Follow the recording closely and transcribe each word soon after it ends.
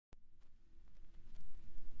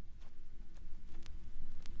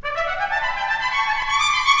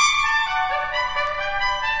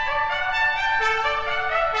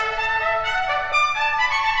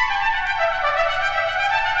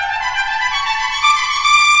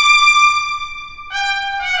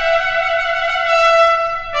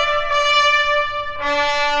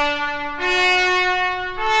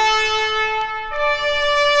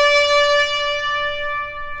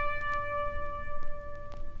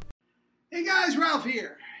Hey guys, Ralph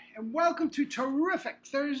here, and welcome to Terrific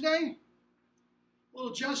Thursday. A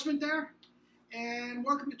little adjustment there, and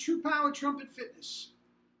welcome to True Power Trumpet Fitness.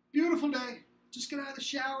 Beautiful day. Just got out of the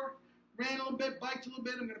shower, ran a little bit, biked a little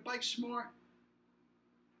bit. I'm going to bike some more.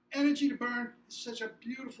 Energy to burn. It's such a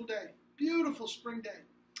beautiful day. Beautiful spring day.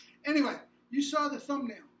 Anyway, you saw the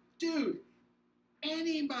thumbnail. Dude,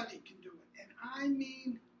 anybody can do it, and I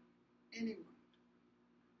mean anyone.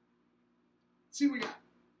 Let's see what we got.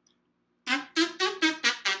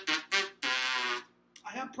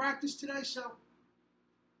 I have practice today, so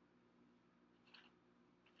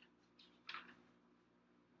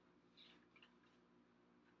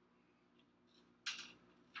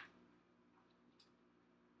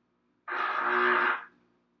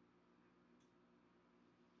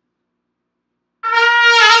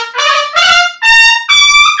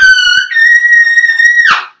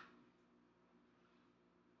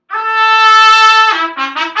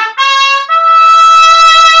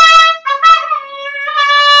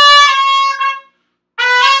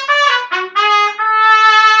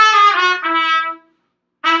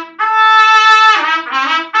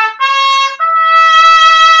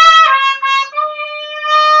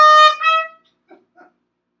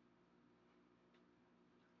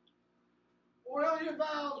oil your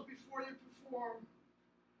valves before you perform.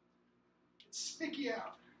 It's sticky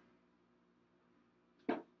out.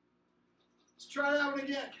 Let's try that one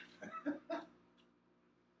again.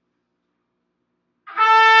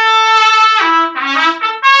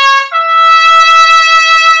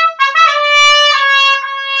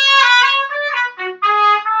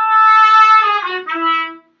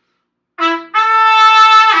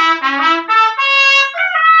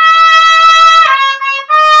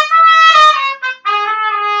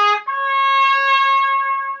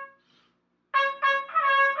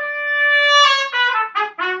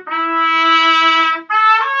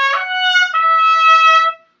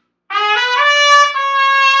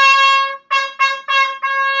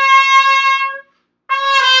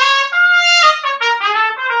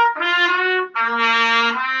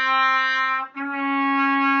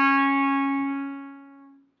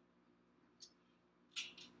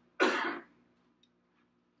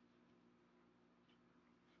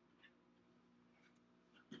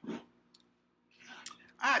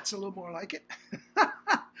 It's a little more like it.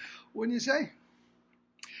 Wouldn't you say?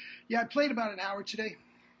 Yeah, I played about an hour today,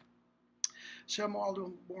 so I'm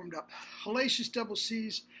all warmed up. Hellacious double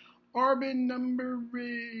C's, Arbin number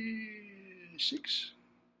 6.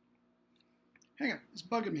 Hang on, it's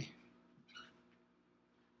bugging me.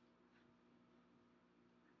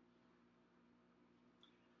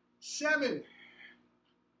 Seven.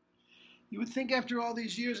 You would think after all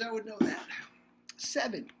these years I would know that.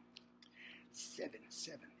 7. 7.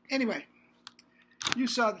 Anyway, you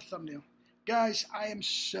saw the thumbnail. Guys, I am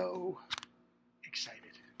so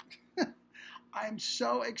excited. I am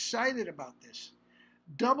so excited about this.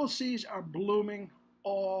 Double C's are blooming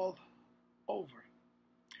all over.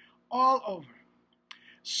 All over.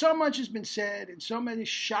 So much has been said and so many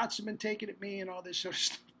shots have been taken at me and all this sort of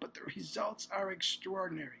stuff, but the results are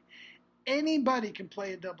extraordinary. Anybody can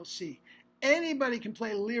play a double C. Anybody can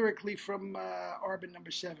play lyrically from Arbin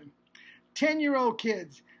number 7. 10-year-old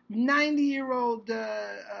kids, 90-year-old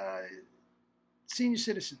senior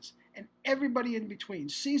citizens, and everybody in between.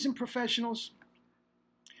 Seasoned professionals,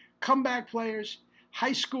 comeback players,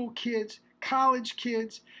 high school kids, college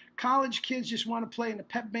kids. College kids just want to play in the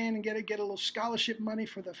pep band and get a little scholarship money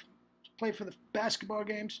for play for the basketball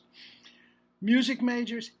games. Music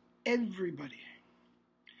majors, everybody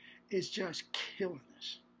is just killing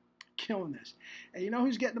this. Killing this. And you know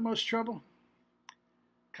who's getting the most trouble?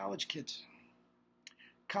 College kids.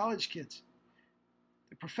 College kids.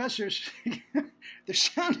 The professors, they're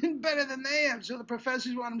sounding better than they am, so the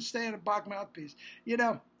professors want them to stay on a Bach mouthpiece. You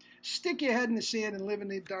know, stick your head in the sand and live in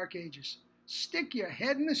the dark ages. Stick your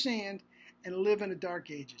head in the sand and live in the dark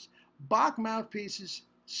ages. Bach mouthpieces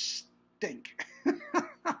stink.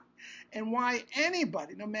 And why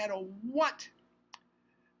anybody, no matter what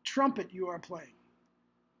trumpet you are playing,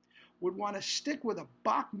 would want to stick with a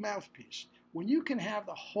Bach mouthpiece when you can have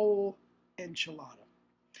the whole enchilada.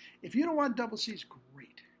 If you don't want double C's,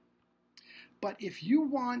 great. But if you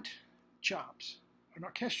want chops, an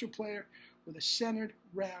orchestral player with a centered,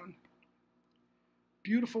 round,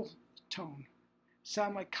 beautiful tone,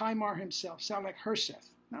 sound like Kaimar himself, sound like Herseth,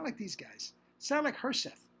 not like these guys, sound like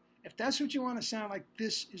Herseth. If that's what you want to sound like,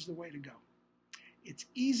 this is the way to go. It's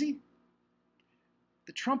easy.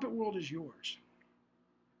 The trumpet world is yours.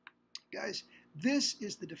 Guys, this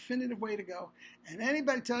is the definitive way to go. And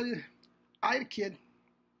anybody tell you, I had a kid,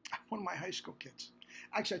 one of my high school kids.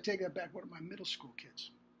 Actually, I take that back, one of my middle school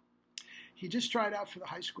kids. He just tried out for the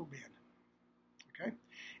high school band. Okay?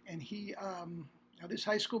 And he, now this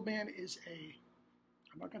high school band is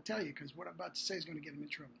I'm not going to tell you because what I'm about to say is going to get him in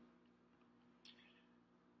trouble.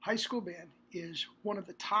 High school band is one of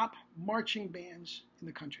the top marching bands in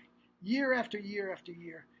the country. Year after year after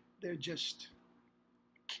year, they're just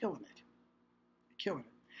killing it. Killing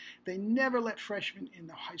it. They never let freshmen in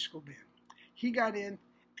the high school band. He got in, and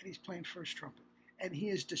he's playing first trumpet. And he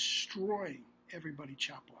is destroying everybody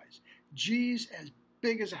chop-wise. G's as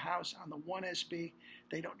big as a house on the 1SB.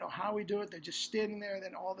 They don't know how we do it. They're just standing there, and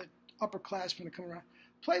then all the upperclassmen are coming around.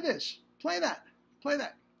 Play this. Play that. Play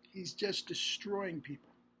that. He's just destroying people.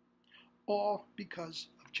 All because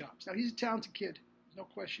of chops. Now, he's a talented kid. There's no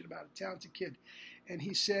question about it. Talented kid. And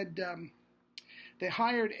he said they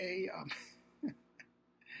hired a...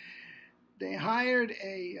 They hired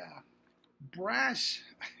a brass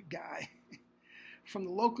guy from the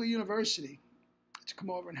local university to come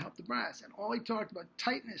over and help the brass. And all he talked about,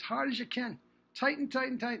 tighten as hard as you can. Tighten,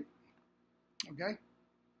 tighten, tighten. Okay?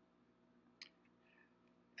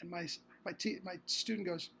 And my student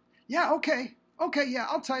goes, yeah, okay, yeah,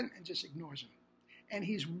 I'll tighten, and just ignores him. And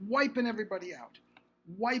he's wiping everybody out.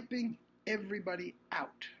 Wiping everybody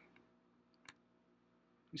out.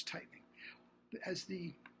 He's tightening. As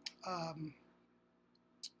the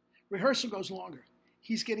rehearsal goes longer,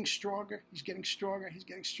 he's getting stronger, he's getting stronger, he's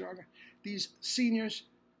getting stronger. These seniors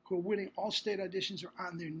who are winning all state auditions are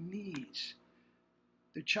on their knees.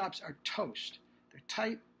 Their chops are toast. They're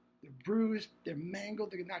tight, they're bruised, they're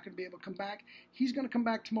mangled, they're not going to be able to come back. He's going to come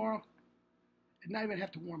back tomorrow and not even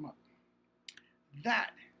have to warm up.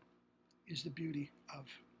 That is the beauty of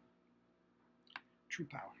true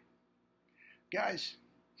power. Guys,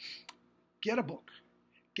 get a book.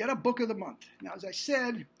 Get a book of the month. Now, as I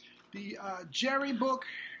said, the Jerry book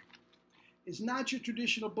is not your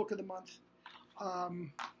traditional book of the month.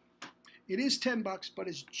 It is $10, but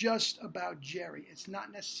it's just about Jerry. It's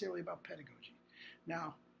not necessarily about pedagogy.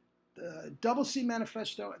 Now, the Double C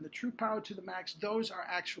Manifesto and the True Power to the Max, those are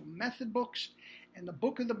actual method books. And the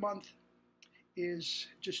book of the month is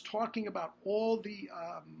just talking about all the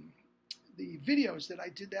videos that I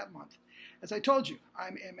did that month. As I told you, I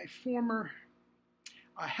am a former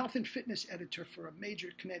health and fitness editor for a major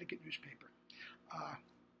Connecticut newspaper.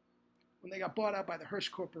 When they got bought out by the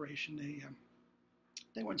Hearst Corporation,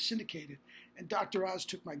 they went syndicated, and Dr. Oz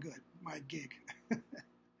took my gig.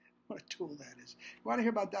 What a tool that is. If you want to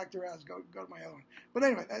hear about Dr. Oz, go to my other one. But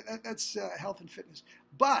anyway, that's health and fitness.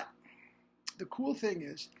 But the cool thing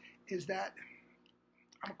is that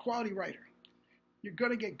I'm a quality writer. You're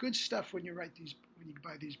going to get good stuff when you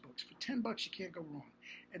buy these books. For $10, you can't go wrong.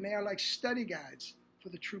 And they are like study guides for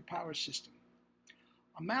the True Power system.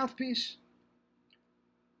 A mouthpiece,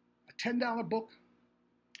 a $10 book,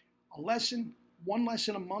 a lesson, one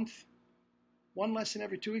lesson a month, one lesson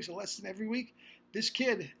every 2 weeks, a lesson every week. This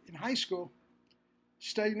kid in high school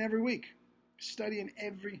studying every week,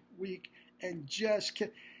 and just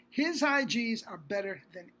his high G's are better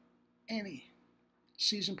than any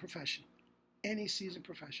seasoned professional. Any seasoned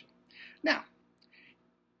professional. Now,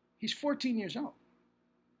 he's 14 years old.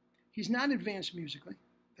 He's not advanced musically.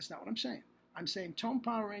 That's not what I'm saying. I'm saying tone,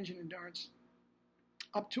 power, range, and endurance.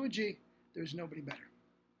 Up to a G, there's nobody better.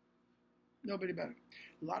 Nobody better.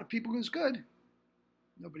 A lot of people who's good,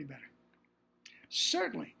 nobody better.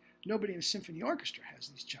 Certainly, nobody in a symphony orchestra has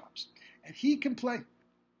these chops. And he can play.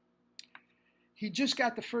 He just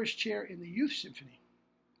got the first chair in the Youth Symphony,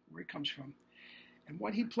 where he comes from. And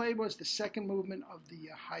what he played was the second movement of the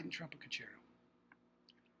Haydn Trumpet Concerto.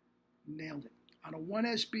 Nailed it. On a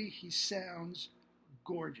 1SB, he sounds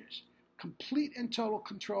gorgeous. Complete and total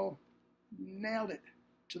control. Nailed it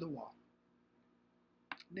to the wall.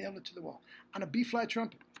 Nailed it to the wall. On a B-flat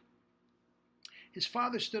trumpet. His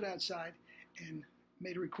father stood outside and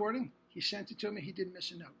made a recording. He sent it to me. He didn't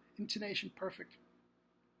miss a note. Intonation perfect.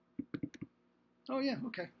 Oh, yeah,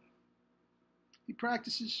 okay. He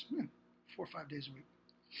practices 4 or 5 days a week.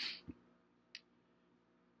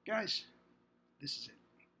 Guys, this is it.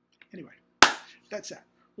 Anyway, that's that.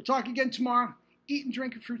 We'll talk again tomorrow. Eat and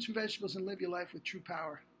drink fruits and vegetables and live your life with true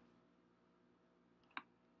power.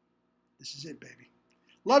 This is it, baby.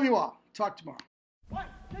 Love you all. Talk tomorrow. 1